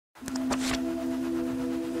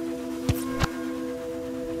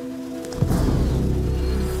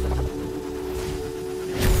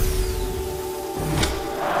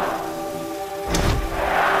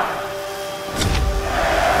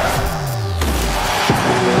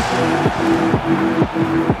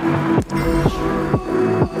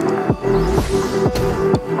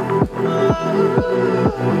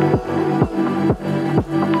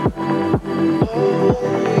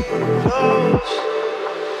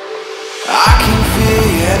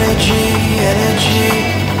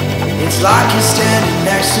It's like you're standing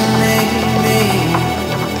next to me.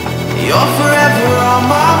 You're forever on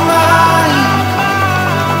my mind.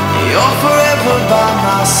 You're forever by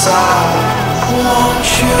my side. Won't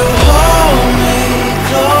you hold me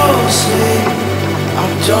closely? I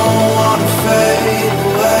don't wanna fade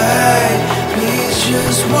away. Please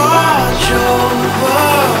just watch over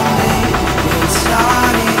me. It's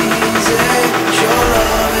not easy. Your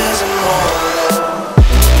love is immortal.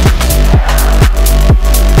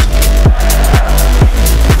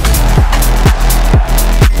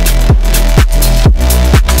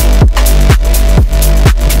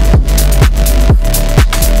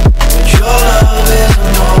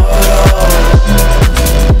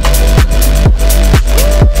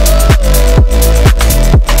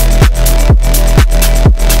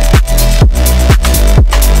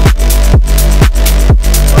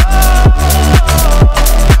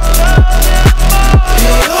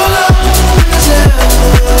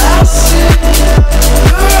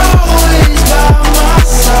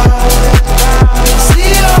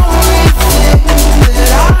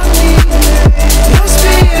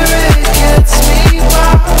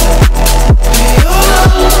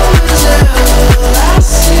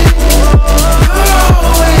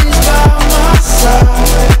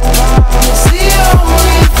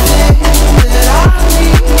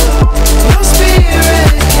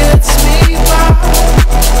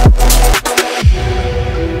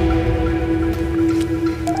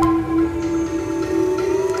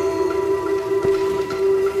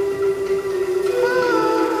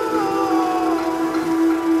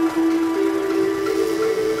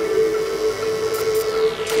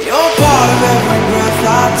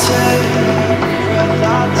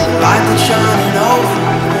 Light that's shining over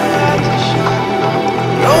me.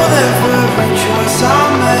 You're there for every choice I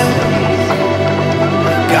make.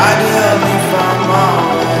 God to help me find my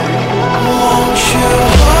way. Won't you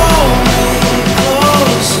hold me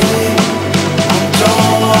closely? I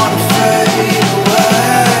don't wanna fade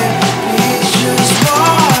away. Please just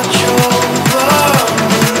watch over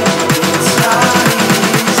me. It's not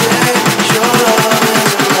easy. Your love is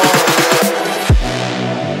immortal.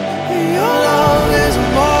 Your love is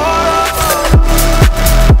immortal.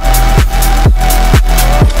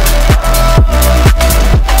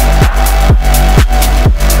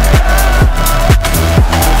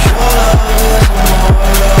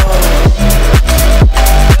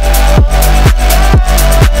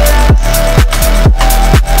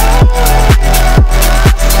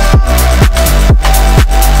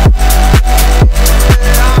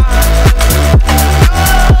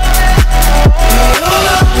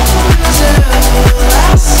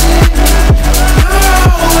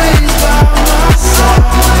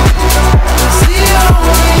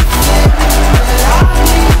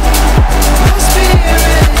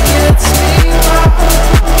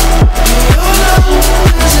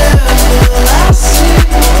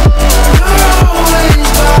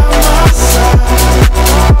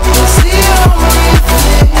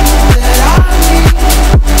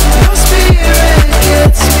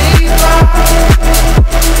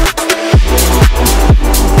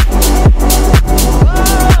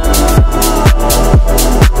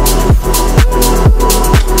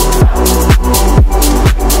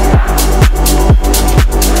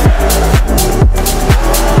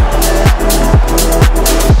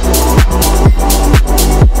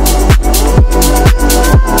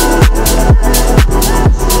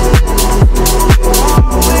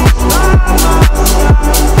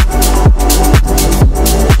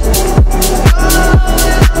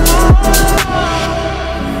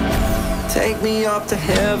 Take me up to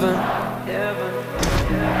heaven.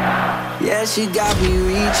 Yeah, she got me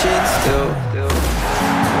reaching still.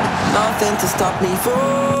 Nothing to stop me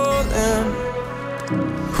falling.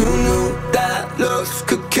 Who knew that looks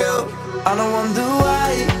could kill? I don't wonder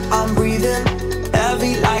why I'm breathing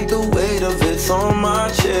heavy like the weight of it's on my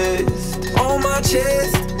chest. On my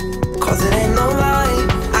chest. Cause it ain't no lie,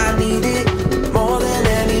 I need it more than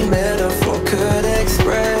any metaphor could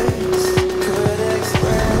express.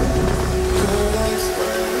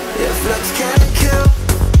 If looks can kill,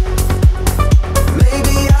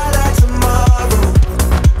 maybe I'd like tomorrow,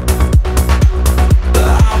 but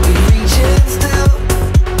I'll be reaching still.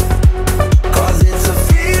 Cause it's a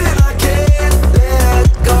feeling I can't let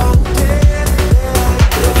go.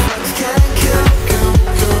 If looks can kill,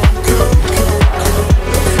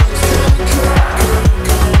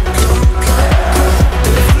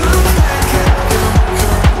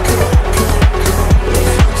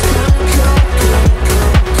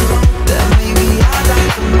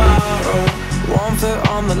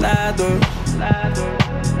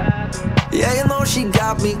 Laying low, she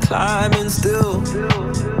got me climbing still.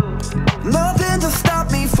 Nothing to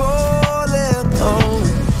stop me falling. Oh,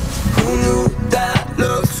 who knew that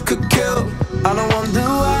looks could kill? I don't wonder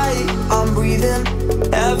why I'm breathing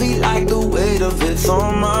heavy, like the weight of it's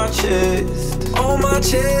on my chest. On my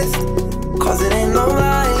chest, cause it ain't no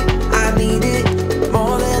lie, I need it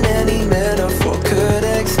more than any metaphor could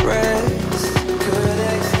express. Could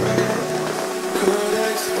express, could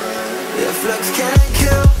express. If looks can't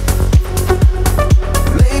kill,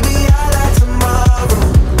 maybe I like tomorrow,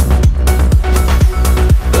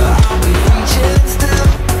 but I'll be reaching still,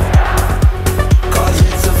 cause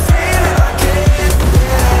it's a feeling I can't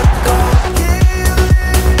let go.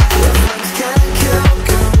 If looks can't kill,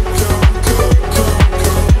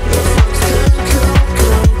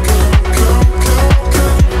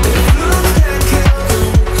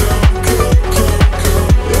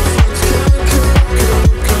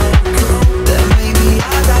 then maybe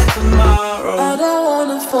I die tomorrow. I don't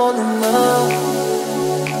wanna fall in love,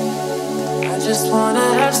 I just wanna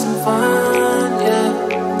have some fun, yeah.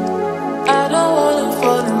 I don't wanna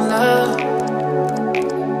fall in love,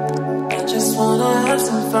 I just wanna have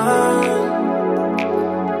some fun.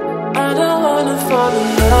 I don't wanna fall in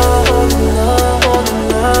love, fall in love, fall in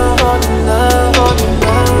love, fall in love, fall in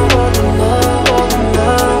love, fall in love, fall in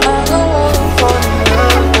love. I don't wanna fall in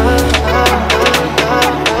love,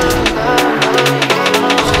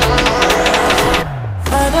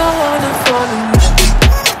 I don't wanna fall in love. I don't wanna fall in love.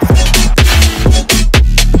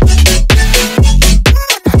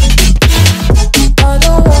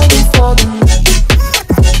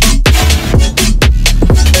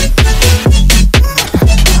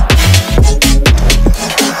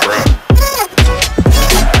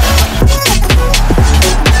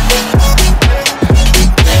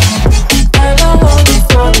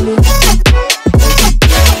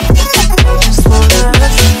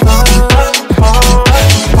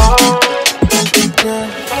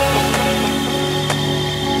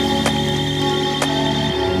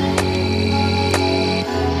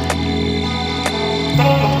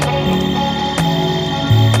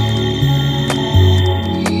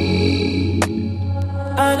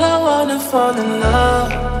 I don't wanna fall in love.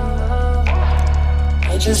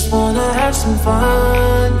 Just wanna have some fun, yeah. I don't wanna fall in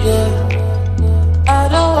love, I just wanna have some fun, yeah. I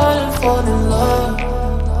don't wanna fall in love,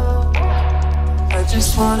 I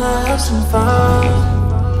just wanna have some fun.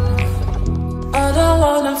 I don't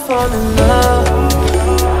wanna fall in love.